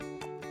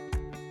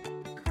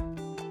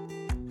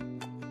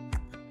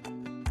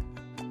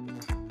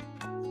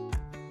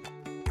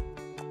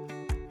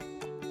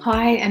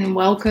Hi, and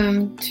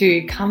welcome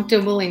to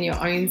Comfortable in Your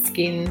Own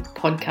Skin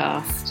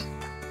podcast.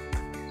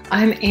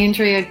 I'm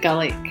Andrea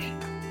Gullick,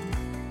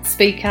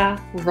 speaker,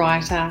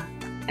 writer,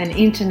 and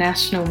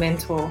international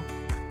mentor.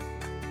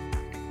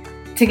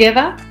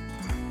 Together,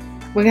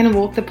 we're going to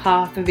walk the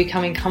path of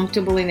becoming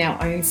comfortable in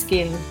our own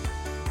skin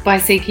by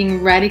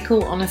seeking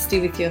radical honesty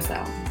with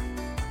yourself,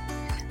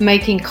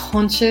 making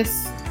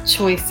conscious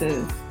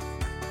choices,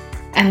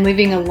 and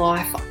living a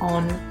life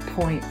on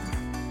point.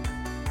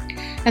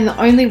 And the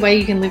only way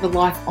you can live a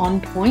life on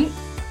point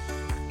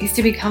is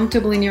to be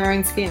comfortable in your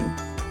own skin.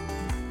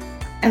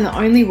 And the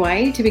only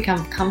way to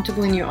become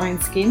comfortable in your own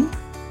skin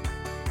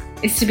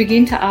is to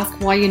begin to ask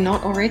why you're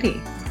not already.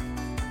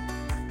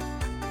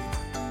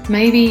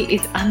 Maybe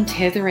it's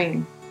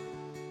untethering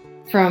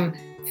from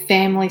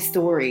family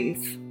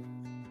stories,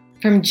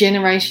 from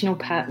generational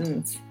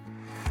patterns.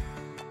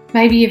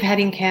 Maybe you've had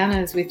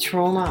encounters with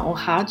trauma or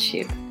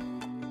hardship.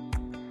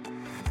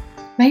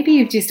 Maybe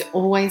you've just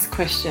always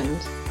questioned,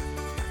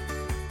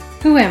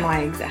 who am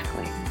I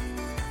exactly?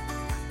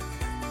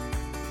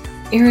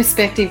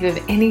 Irrespective of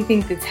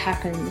anything that's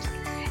happened,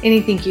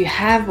 anything you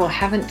have or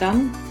haven't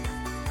done,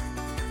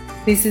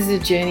 this is a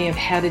journey of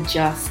how to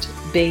just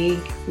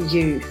be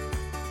you,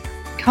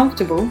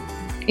 comfortable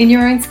in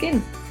your own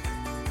skin.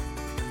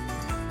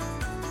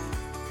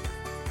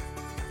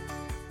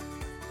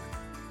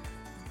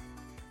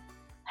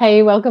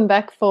 Hey, welcome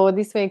back for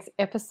this week's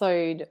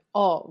episode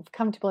of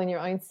Comfortable in Your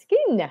Own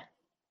Skin.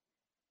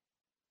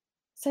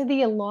 So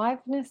the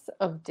aliveness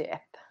of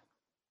death.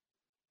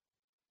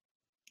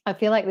 I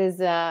feel like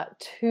there's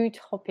two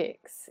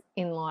topics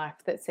in life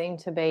that seem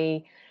to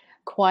be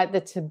quite the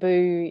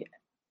taboo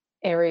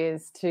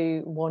areas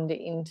to wander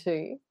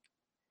into.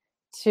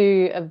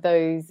 Two of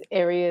those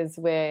areas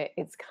where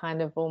it's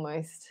kind of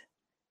almost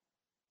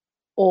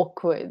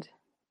awkward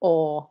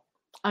or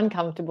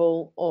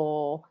uncomfortable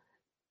or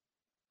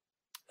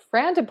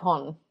frowned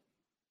upon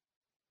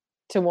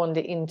to wander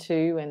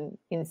into and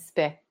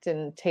inspect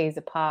and tease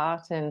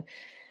apart and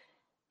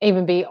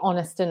even be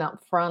honest and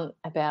upfront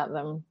about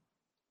them.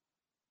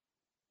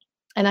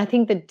 And I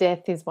think that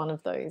death is one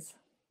of those.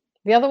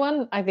 The other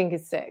one, I think,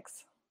 is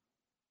sex.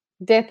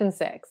 Death and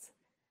sex.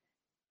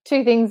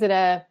 Two things that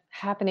are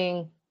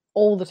happening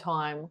all the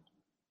time,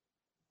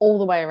 all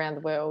the way around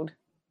the world.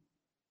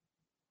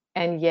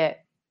 And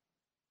yet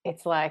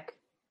it's like,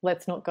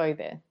 let's not go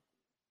there.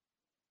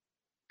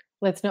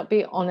 Let's not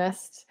be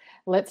honest.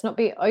 Let's not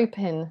be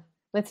open.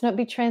 Let's not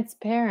be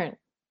transparent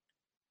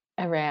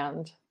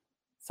around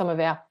some of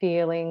our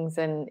feelings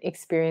and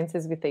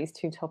experiences with these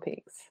two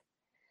topics.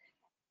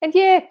 And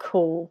yeah,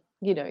 cool.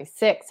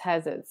 Sex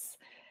has its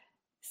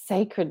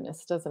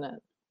sacredness, doesn't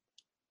it?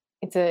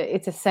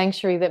 It's a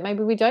sanctuary that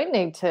maybe we don't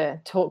need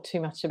to talk too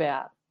much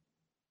about.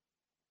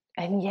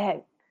 And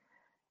yet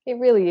it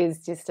really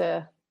is just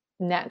a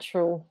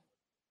natural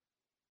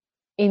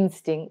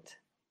instinct.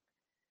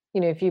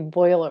 If you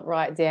boil it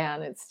right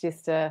down, it is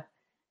just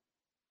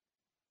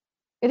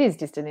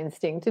an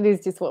instinct. It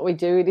is just what we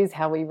do. It is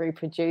how we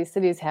reproduce.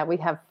 It is how we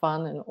have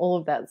fun and all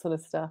of that sort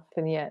of stuff.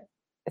 And yet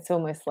it's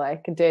almost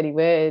like a dirty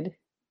word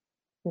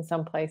in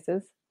some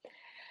places.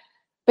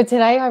 But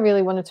today I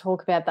really want to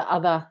talk about the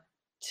other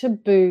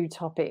taboo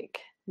topic,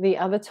 the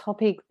other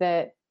topic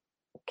that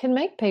can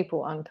make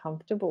people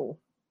uncomfortable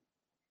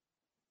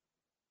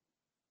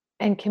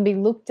and can be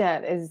looked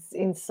at as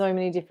in so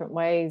many different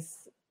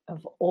ways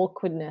of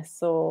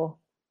awkwardness, or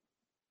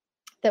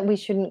that we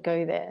shouldn't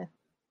go there,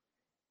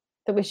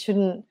 that we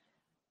shouldn't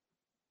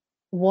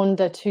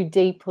wander too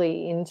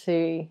deeply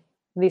into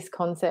this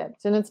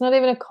concept. And it's not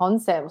even a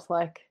concept,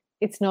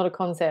 it's not a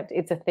concept,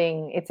 it's a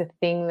thing. It's a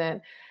thing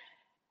that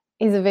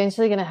is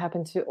eventually going to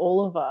happen to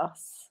all of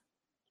us.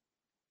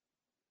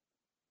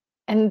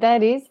 And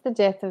that is the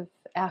death of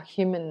our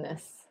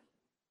humanness,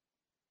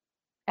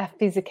 our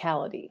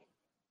physicality.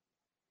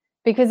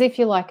 Because if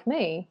you're like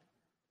me,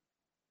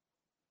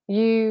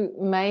 you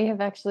may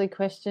have actually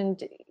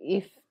questioned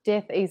if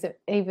death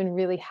even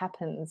really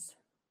happens.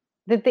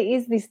 That there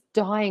is this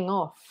dying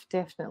off,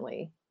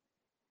 definitely.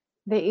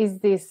 There is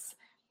this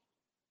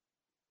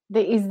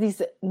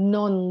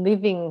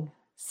non-living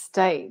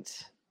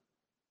state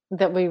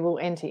that we will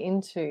enter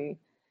into.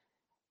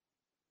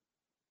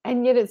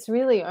 And yet it's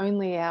really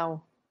only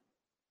our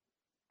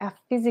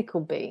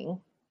physical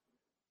being.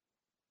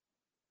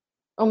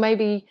 Or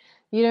maybe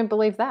you don't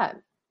believe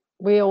that.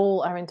 We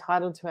all are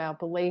entitled to our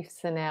beliefs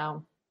and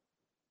our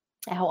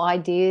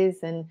ideas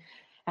and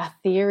our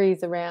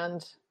theories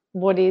around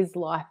what is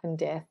life and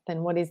death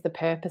and what is the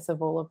purpose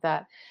of all of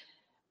that.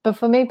 But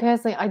for me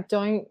personally, I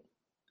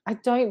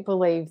don't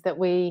believe that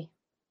we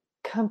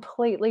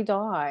completely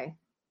die,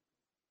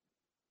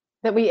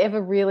 that we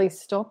ever really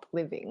stop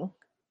living.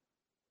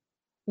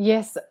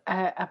 Yes,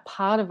 a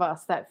part of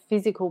us, that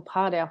physical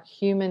part, our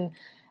human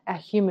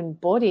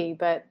body,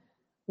 but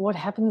what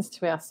happens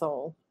to our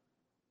soul?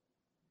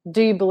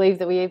 Do you believe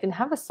that we even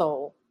have a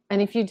soul?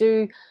 And if you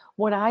do,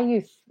 what are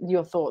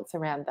your thoughts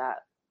around that?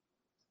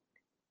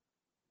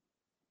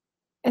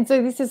 And so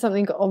this is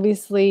something,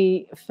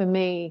 obviously, for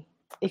me,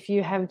 if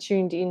you have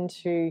tuned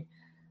into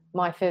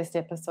my first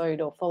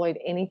episode or followed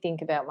anything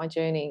about my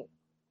journey,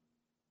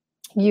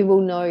 you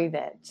will know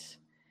that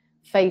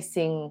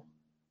facing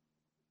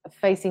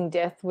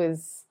death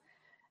was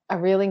a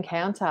real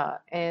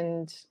encounter.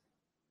 And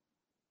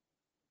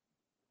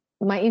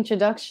my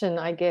introduction,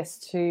 I guess,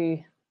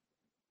 to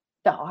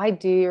the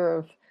idea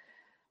of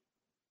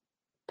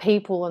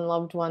people and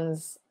loved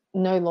ones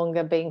no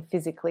longer being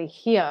physically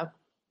here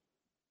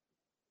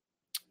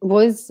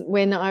was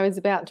when I was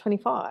about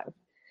 25.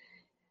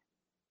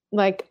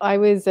 Like, I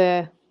was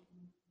a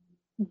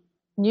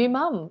new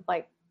mum,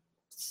 like,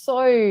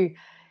 so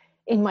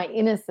in my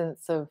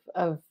innocence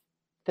of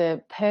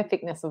the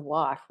perfectness of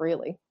life,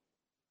 really.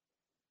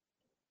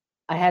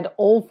 I had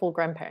all 4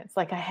 grandparents.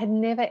 Like, I had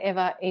never,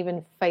 ever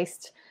even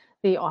faced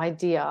the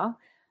idea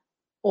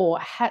or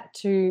had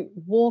to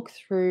walk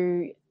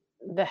through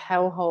the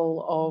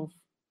hellhole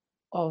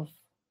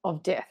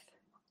of death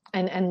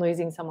and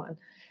losing someone.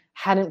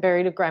 Hadn't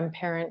buried a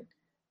grandparent.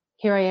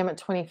 Here I am at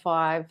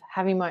 25,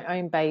 having my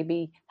own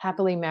baby,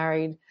 happily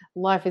married.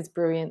 Life is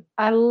brilliant.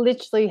 I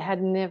literally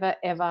had never,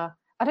 ever,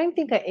 I don't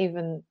think I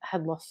even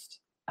had lost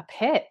a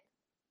pet.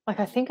 Like,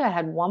 I think I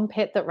had one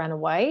pet that ran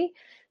away.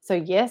 So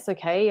yes,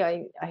 okay,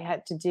 I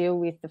had to deal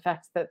with the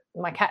fact that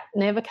my cat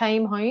never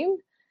came home,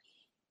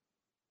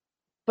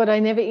 but I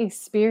never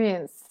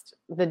experienced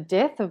the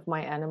death of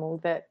my animal.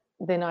 That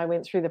then I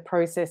went through the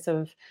process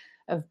of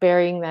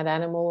burying that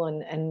animal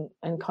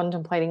and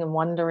contemplating and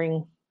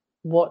wondering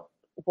what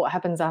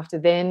happens after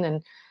then,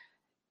 and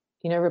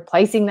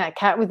replacing that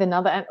cat with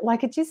another.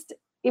 Like, it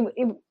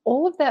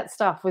all of that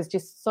stuff was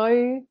just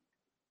so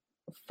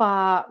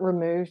far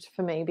removed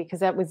for me, because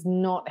that was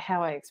not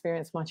how I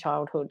experienced my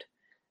childhood.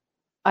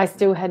 I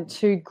still had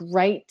 2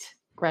 great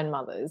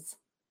grandmothers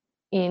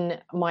in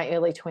my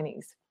early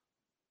 20s.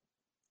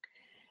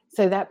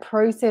 So that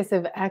process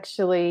of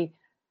actually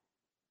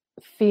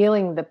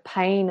feeling the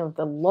pain of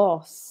the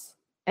loss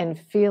and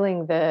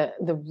feeling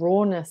the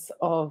rawness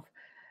of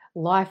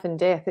life and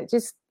death, it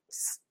just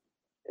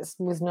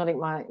was not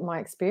my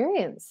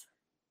experience.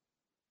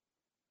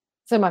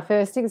 So my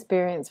first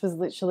experience was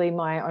literally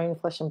my own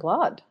flesh and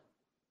blood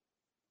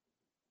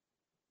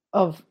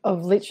of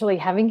literally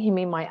having him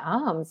in my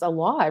arms,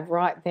 alive,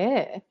 right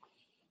there,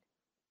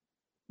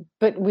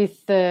 but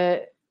with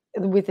the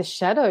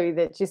shadow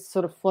that just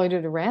sort of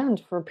floated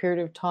around for a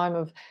period of time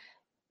of,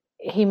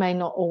 he may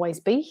not always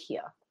be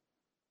here.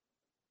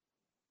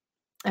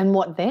 And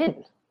what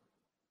then?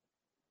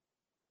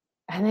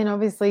 And then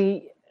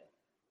obviously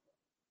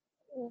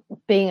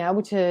being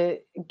able to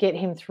get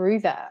him through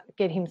that,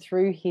 get him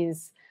through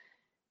his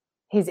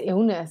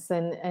illness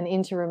and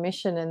into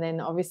remission, and then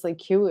obviously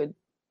cured.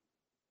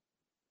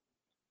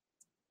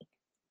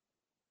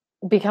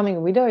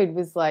 Becoming widowed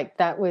was like,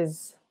 that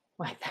was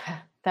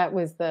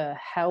the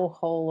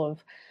hellhole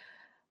of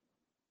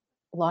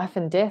life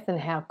and death,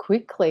 and how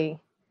quickly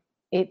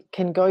it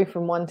can go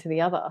from one to the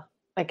other.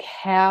 Like,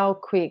 how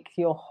quick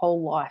your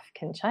whole life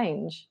can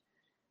change.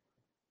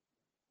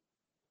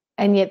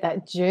 And yet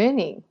that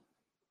journey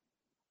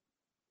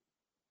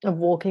of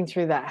walking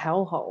through that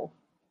hellhole,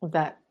 of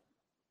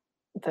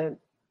the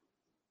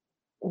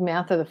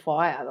mouth of the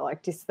fire,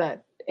 like just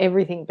that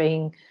everything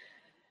being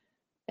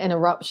an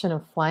eruption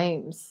of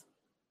flames,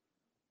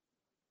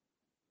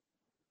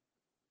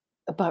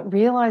 but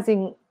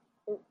realizing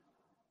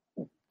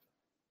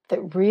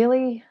that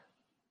really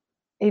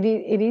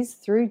it is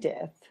through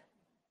death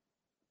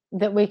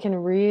that we can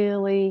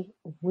really,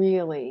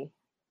 really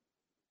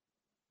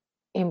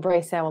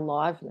embrace our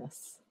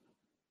aliveness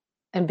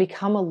and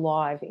become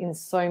alive in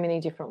so many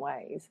different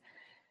ways,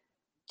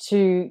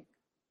 to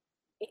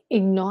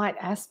ignite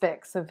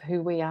aspects of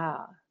who we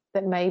are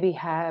that maybe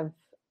have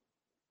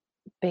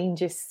been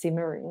just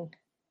simmering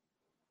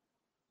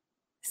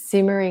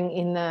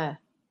in the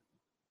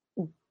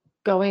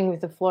going with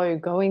the flow,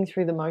 going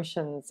through the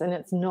motions. And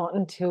it's not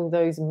until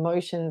those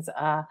motions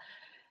are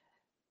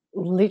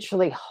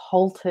literally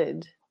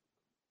halted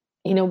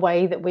in a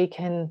way that we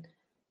can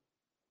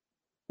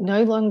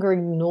no longer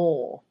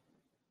ignore,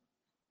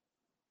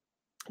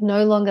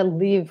 no longer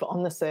live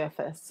on the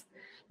surface,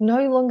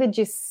 no longer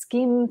just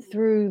skim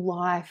through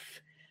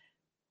life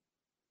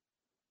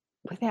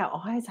with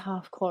our eyes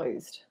half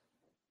closed.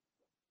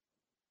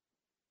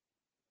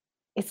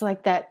 It's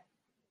like that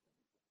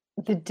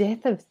the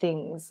death of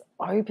things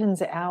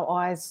opens our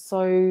eyes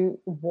so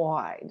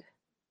wide,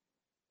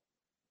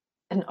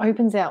 and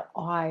opens our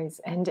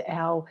eyes and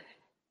our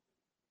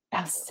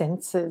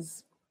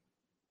senses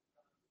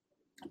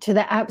to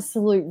the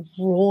absolute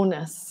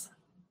rawness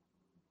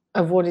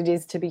of what it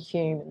is to be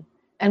human,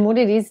 and what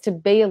it is to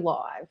be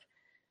alive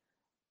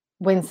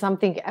when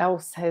something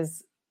else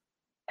has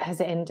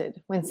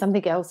ended, when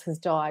something else has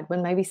died,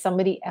 when maybe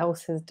somebody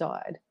else has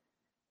died.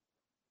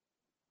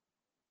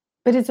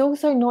 But it's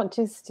also not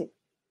just,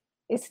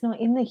 it's not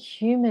in the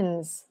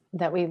humans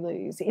that we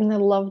lose, in the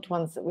loved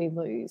ones that we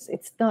lose.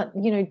 It's not,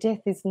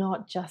 death is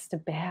not just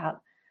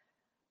about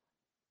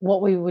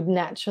what we would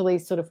naturally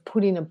sort of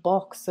put in a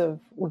box of,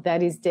 well,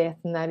 that is death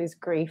and that is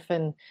grief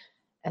and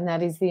And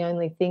that is the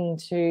only thing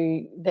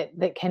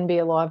that can be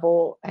alive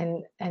or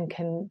and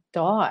can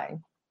die.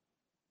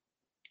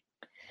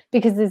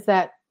 Because there's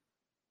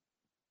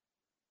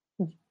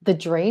the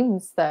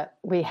dreams that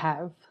we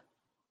have,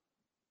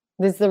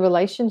 there's the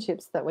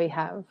relationships that we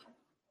have,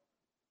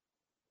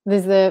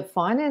 there's the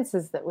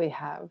finances that we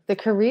have, the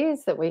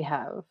careers that we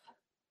have,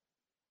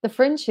 the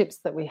friendships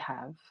that we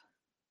have.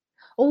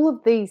 All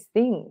of these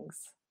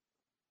things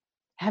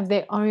have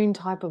their own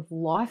type of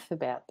life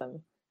about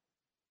them.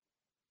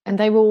 And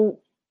they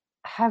will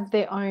have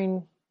their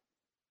own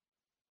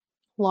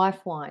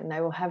lifeline.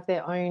 They will have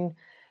their own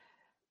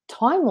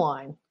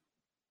timeline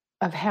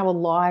of how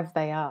alive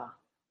they are.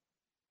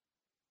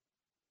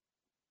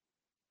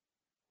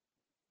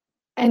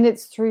 And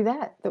it's through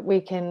that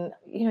we can,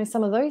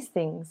 some of those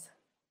things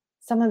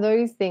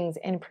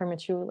end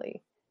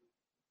prematurely.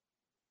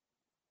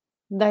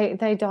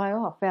 They die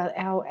off.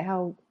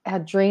 Our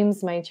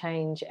dreams may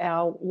change,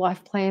 our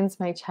life plans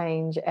may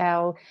change,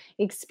 our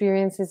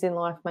experiences in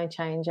life may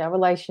change, our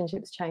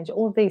relationships change,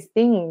 all of these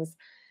things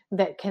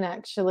that can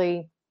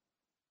actually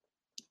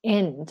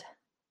end.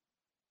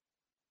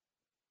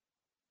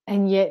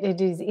 And yet it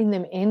is in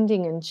them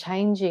ending and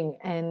changing,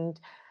 and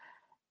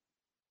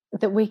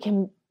that we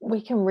can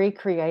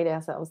recreate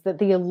ourselves, that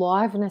the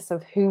aliveness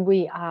of who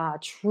we are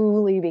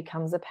truly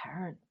becomes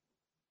apparent.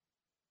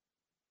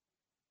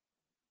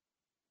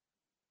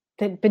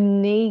 That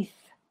beneath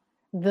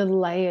the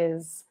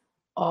layers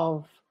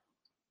of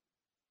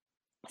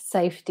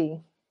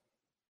safety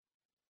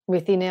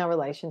within our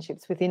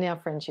relationships, within our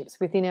friendships,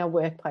 within our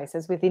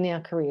workplaces, within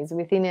our careers,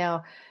 within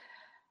our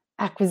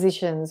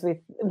acquisitions,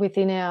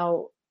 within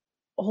our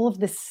all of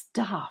the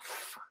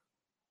stuff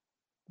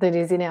that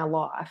is in our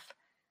life,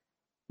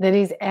 that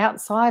is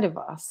outside of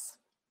us,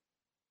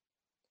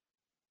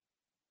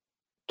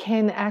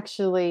 can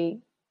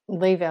actually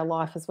leave our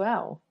life as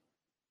well.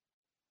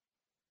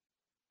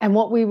 And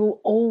what we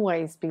will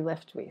always be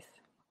left with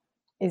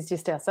is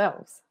just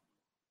ourselves.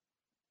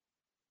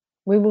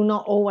 We will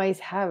not always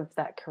have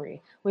that career.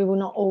 We will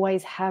not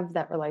always have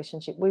that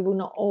relationship. We will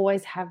not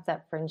always have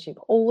that friendship.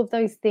 All of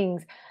those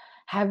things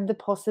have the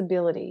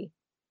possibility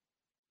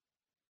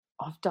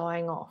of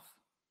dying off.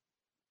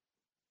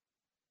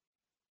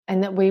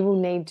 And that we will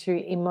need to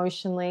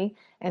emotionally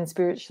and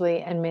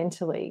spiritually and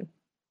mentally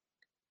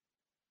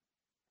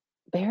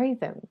bury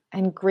them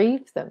and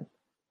grieve them.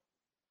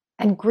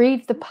 And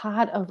grieve the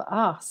part of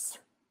us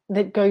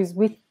that goes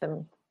with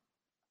them.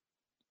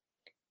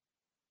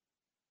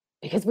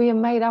 Because we are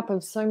made up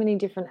of so many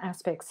different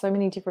aspects, so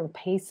many different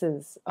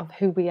pieces of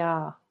who we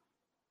are.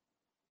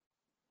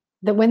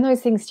 That when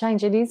those things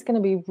change, it is going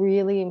to be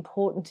really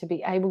important to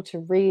be able to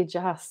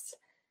readjust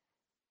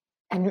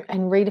and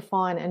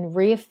redefine and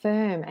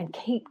reaffirm and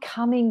keep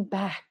coming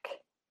back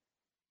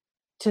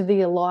to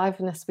the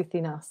aliveness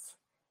within us.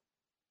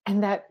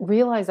 And that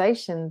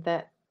realization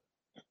that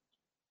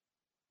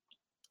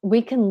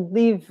we can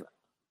live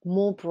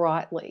more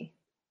brightly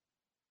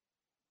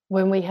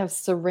when we have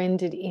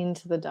surrendered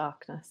into the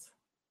darkness,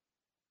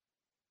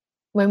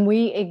 when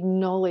we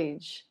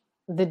acknowledge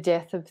the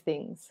death of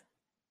things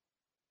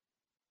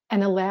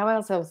and allow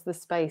ourselves the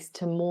space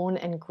to mourn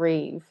and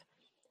grieve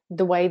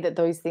the way that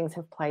those things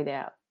have played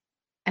out.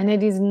 And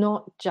it is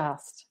not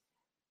just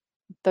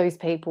those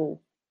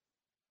people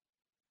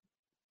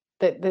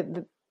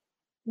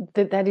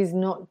that is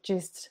not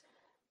just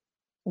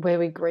where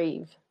we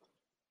grieve.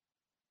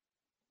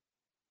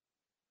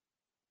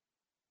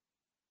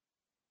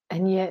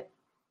 And yet,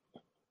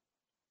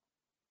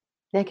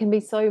 there can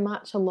be so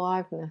much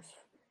aliveness.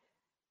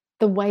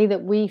 The way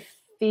that we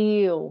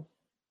feel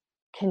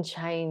can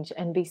change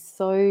and be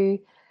so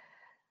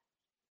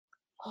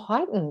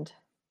heightened.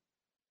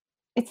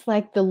 It's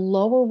like the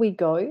lower we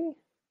go,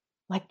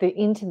 like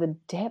into the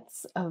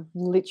depths of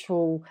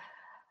literal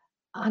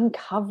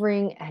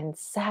uncovering and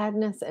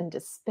sadness and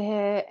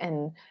despair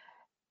and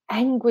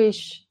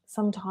anguish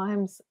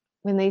sometimes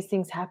when these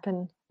things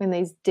happen, when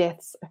these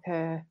deaths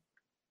occur.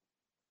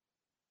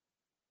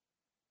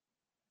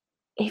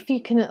 If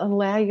you can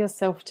allow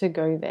yourself to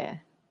go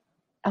there,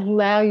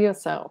 allow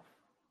yourself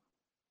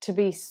to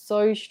be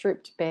so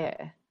stripped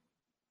bare,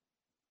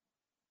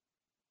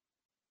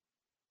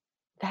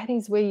 that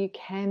is where you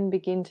can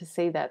begin to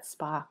see that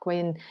spark,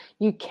 when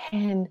you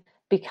can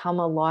become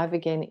alive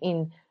again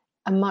in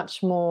a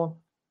much more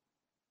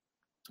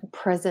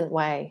present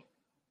way.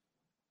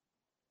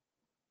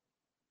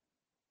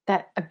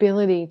 That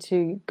ability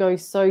to go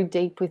so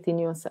deep within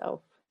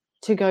yourself,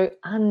 to go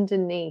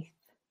underneath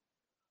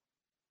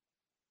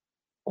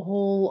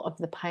all of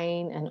the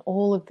pain and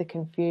all of the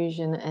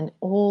confusion and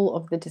all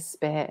of the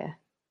despair.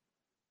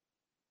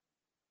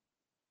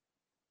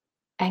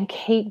 And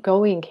keep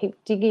going, keep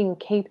digging,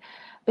 keep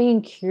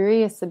being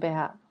curious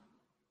about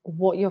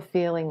what you're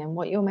feeling and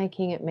what you're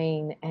making it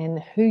mean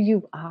and who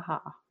you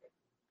are.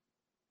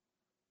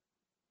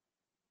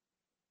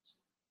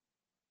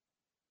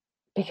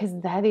 Because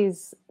that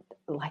is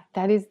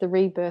the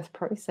rebirth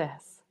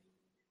process.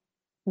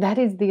 That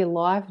is the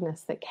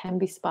aliveness that can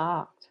be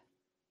sparked.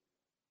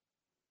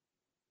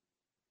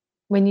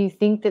 When you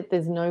think that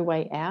there's no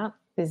way out,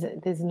 there's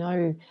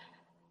nowhere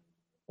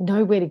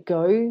to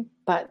go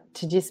but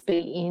to just be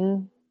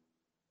in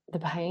the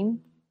pain,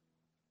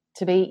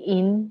 to be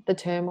in the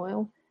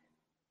turmoil,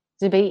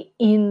 to be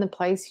in the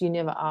place you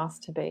never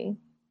asked to be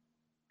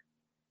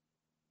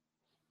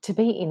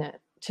in it,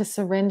 to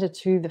surrender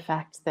to the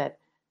fact that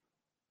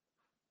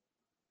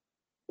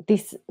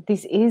this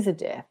is a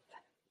death,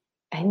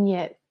 and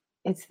yet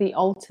it's the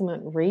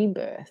ultimate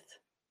rebirth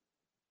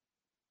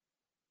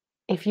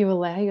if you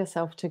allow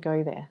yourself to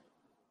go there.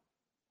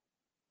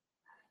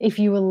 If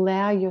you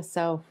allow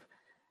yourself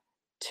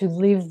to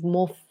live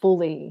more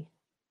fully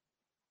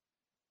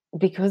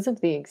because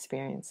of the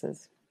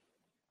experiences,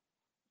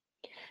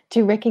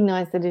 to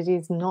recognize that it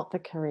is not the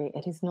career,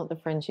 it is not the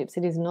friendships,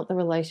 it is not the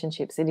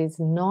relationships, it is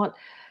not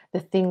the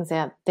things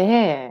out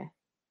there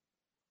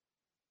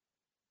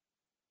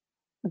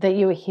that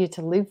you are here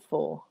to live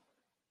for,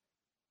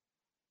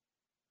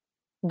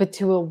 but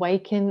to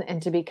awaken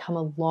and to become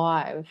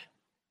alive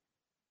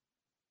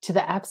to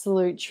the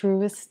absolute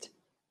truest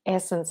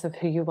essence of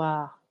who you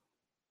are.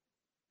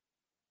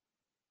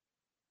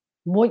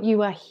 What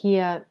you are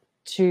here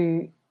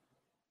to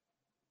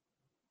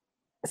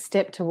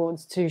step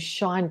towards, to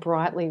shine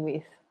brightly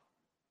with.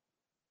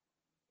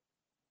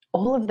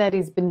 All of that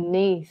is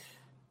beneath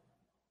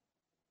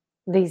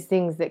these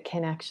things that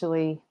can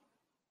actually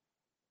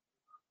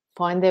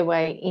find their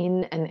way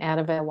in and out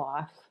of our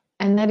life.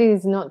 And that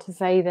is not to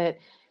say that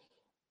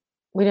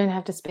we don't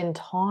have to spend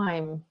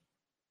time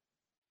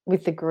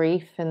with the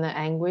grief and the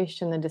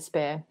anguish and the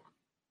despair,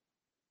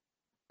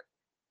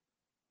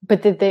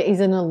 but that there is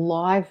an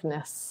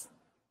aliveness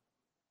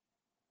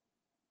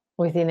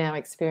within our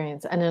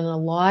experience, and an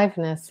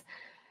aliveness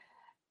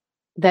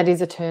that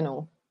is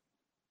eternal.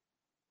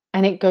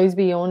 And it goes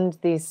beyond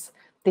this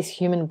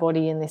human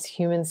body and this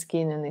human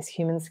skin and this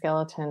human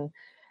skeleton,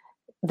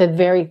 the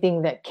very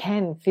thing that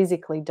can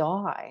physically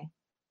die.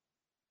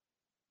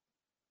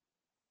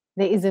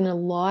 There is an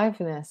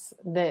aliveness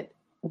that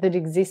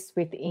exists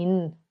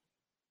within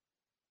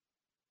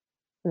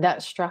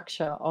that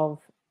structure of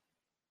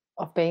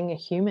being a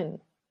human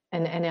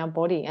and our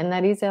body, and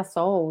that is our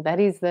soul. That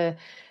is the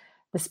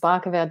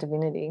spark of our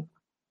divinity.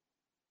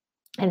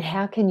 And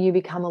how can you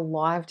become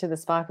alive to the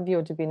spark of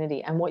your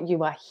divinity and what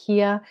you are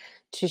here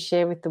to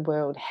share with the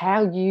world?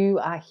 How you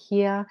are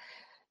here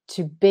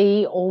to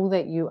be all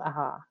that you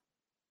are,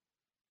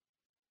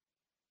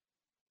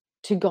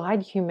 to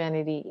guide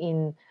humanity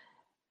in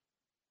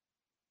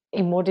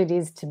what it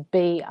is to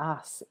be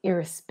us,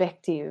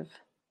 irrespective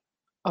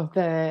of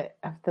the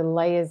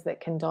layers that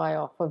can die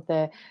off, of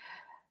the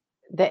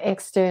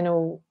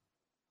external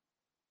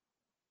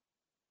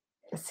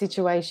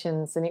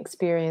situations and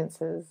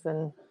experiences,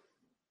 and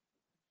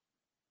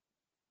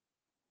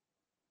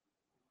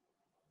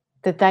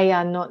that they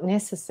are not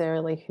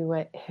necessarily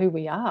who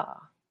we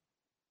are.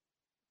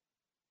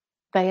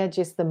 They are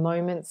just the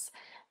moments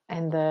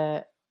and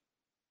the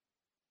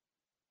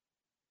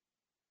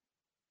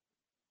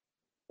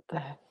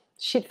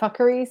shit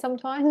fuckery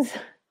sometimes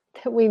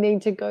that we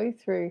need to go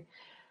through.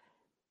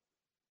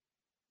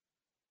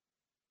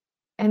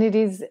 And it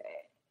is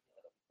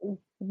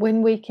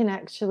when we can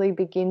actually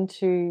begin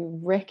to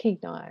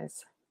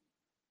recognize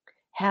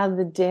how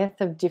the death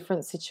of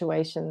different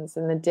situations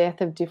and the death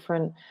of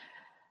different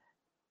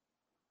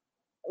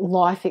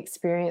life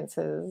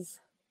experiences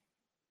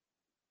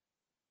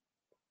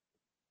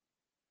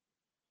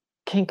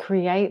can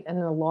create an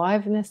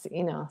aliveness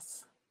in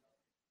us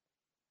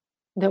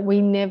that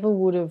we never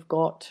would have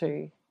got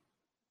to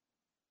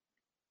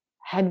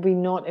had we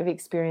not have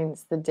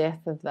experienced the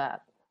death of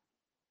that.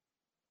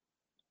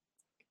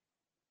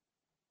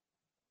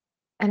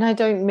 And I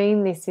don't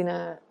mean this in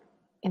a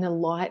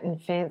light and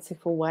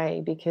fanciful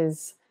way,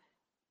 because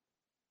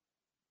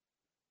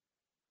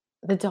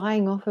the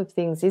dying off of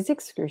things is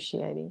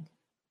excruciating.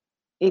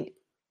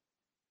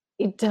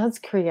 It does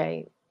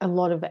create a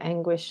lot of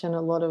anguish and a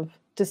lot of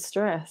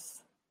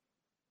distress.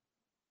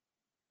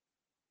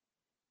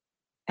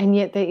 And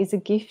yet there is a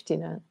gift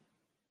in it.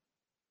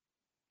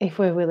 If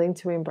we're willing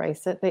to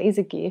embrace it, there is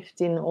a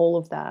gift in all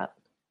of that.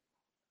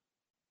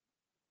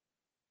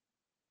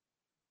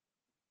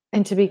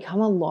 And to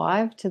become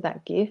alive to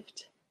that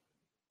gift,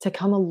 to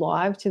come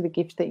alive to the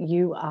gift that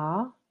you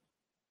are,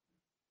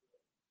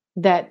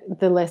 that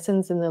the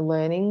lessons and the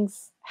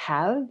learnings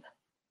have,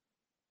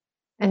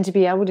 and to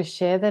be able to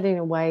share that in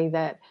a way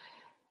that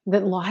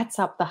lights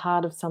up the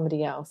heart of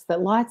somebody else,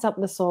 that lights up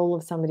the soul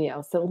of somebody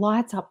else, that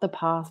lights up the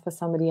path for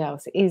somebody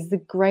else, is the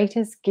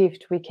greatest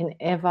gift we can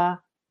ever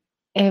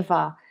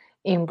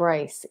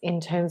embrace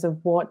in terms of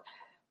what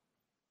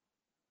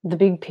the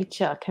big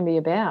picture can be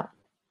about.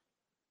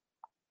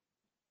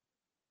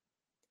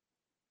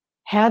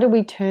 How do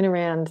we turn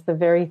around the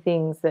very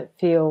things that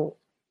feel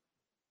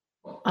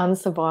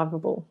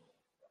unsurvivable?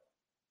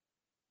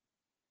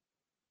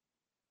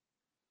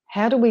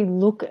 How do we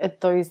look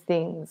at those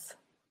things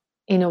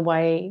in a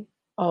way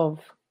of,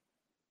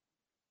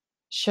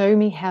 show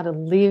me how to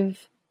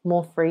live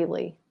more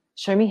freely,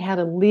 Show me how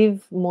to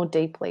live more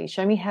deeply.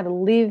 Show me how to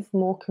live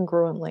more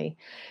congruently.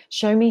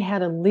 Show me how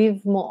to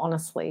live more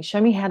honestly. Show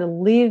me how to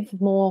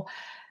live more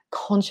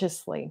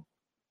consciously.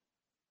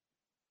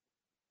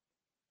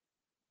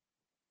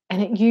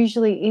 And it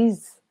usually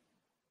is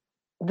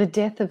the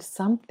death of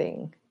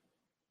something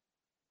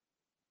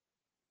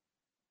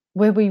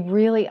where we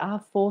really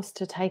are forced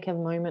to take a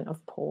moment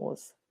of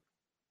pause.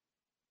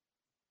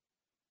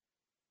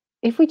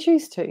 If we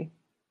choose to,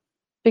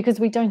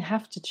 because we don't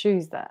have to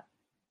choose that.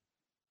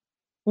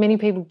 Many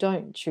people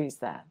don't choose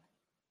that.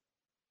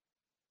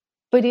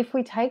 But if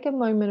we take a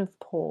moment of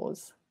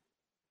pause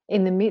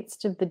in the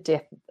midst of the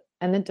death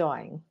and the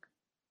dying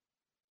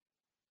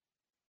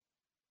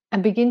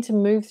and begin to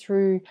move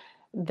through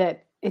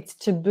that, it's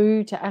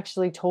taboo to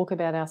actually talk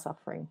about our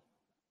suffering,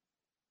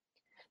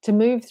 to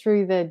move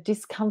through the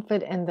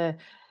discomfort and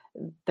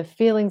the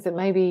feelings that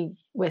maybe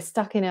we're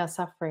stuck in our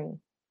suffering,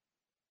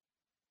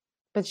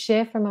 but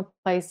share from a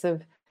place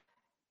of,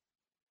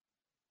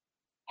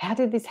 how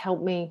did this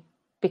help me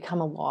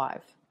become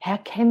alive? How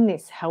can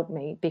this help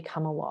me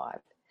become alive?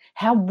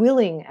 How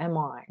willing am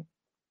I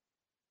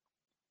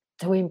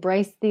to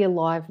embrace the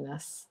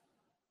aliveness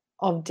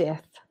of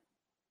death?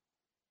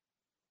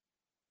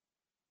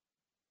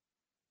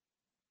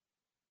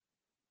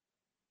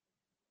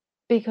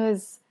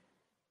 Because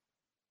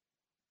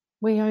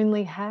we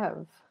only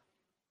have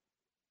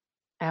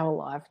our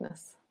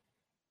aliveness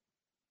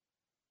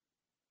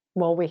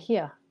while we're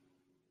here.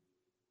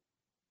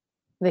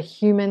 The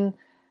human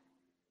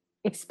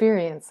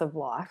experience of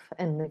life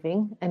and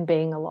living and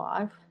being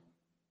alive.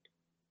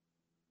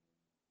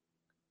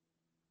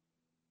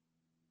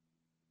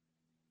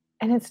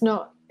 And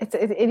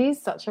it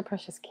is such a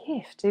precious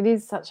gift. It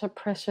is such a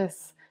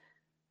precious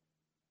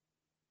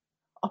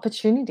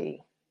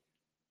opportunity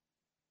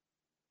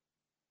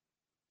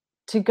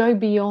to go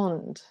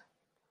beyond,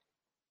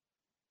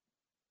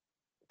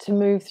 to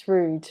move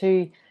through,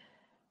 to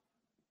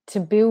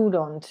build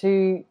on,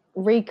 to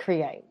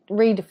recreate,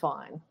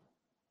 redefine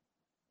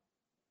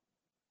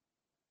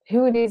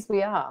who it is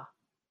we are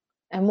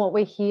and what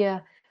we're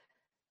here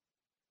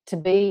to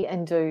be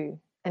and do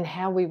and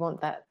how we want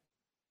that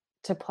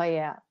to play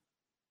out.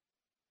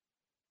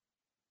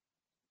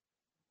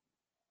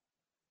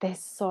 There's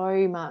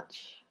so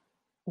much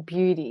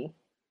beauty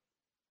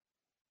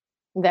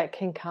that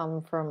can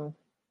come from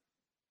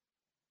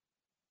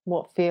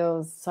what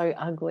feels so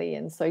ugly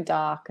and so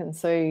dark and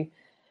so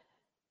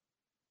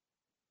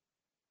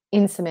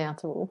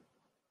insurmountable.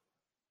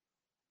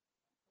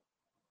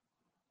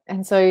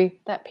 And so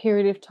that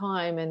period of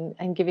time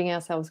and giving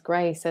ourselves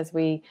grace as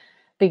we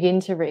begin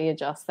to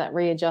readjust, that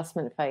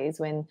readjustment phase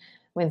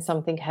when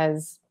something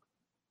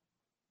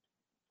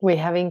we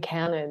have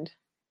encountered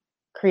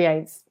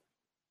creates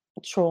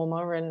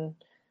trauma and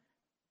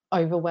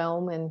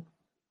overwhelm and,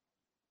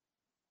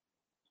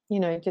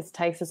 just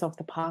takes us off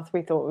the path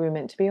we thought we were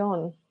meant to be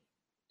on.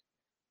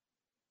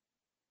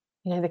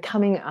 The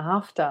coming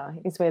after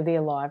is where the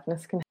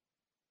aliveness can.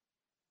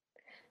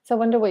 So I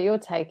wonder what your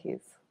take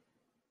is.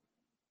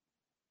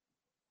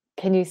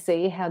 Can you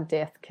see how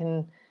death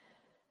can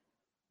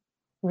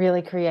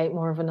really create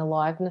more of an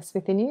aliveness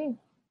within you?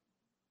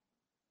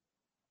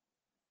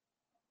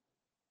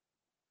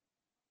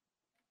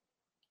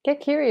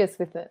 Get curious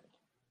with it.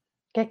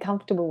 Get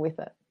comfortable with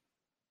it.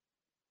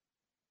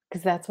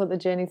 Because that's what the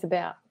journey's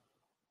about.